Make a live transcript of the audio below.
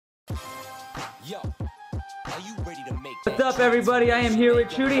What's up, everybody? I am here with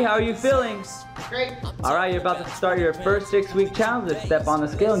Trudy. How are you feeling? Great. All right, you're about to start your first 6-week challenge. Let's step on the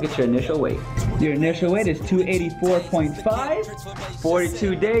scale and get your initial weight. Your initial weight is 284.5.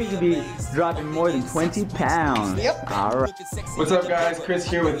 42 days, you'll be dropping more than 20 pounds. Yep. All right. What's up, guys? Chris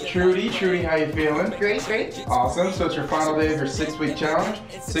here with Trudy. Trudy, how you feeling? Great, great. Awesome. So it's your final day of your 6-week challenge.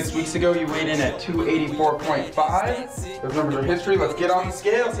 6 weeks ago, you weighed in at 284.5. Those numbers are history. Let's get on the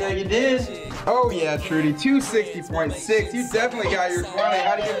scale, see how you did. Oh yeah, Trudy, 260.6. You definitely got your 20.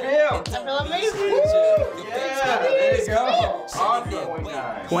 How do you feel? I feel amazing. Woo! Yeah, there you go. Awesome.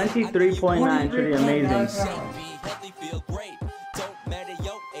 23.9, Trudy, amazing. Healthy, feel great. Don't matter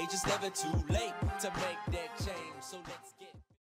your age, it's never too late to make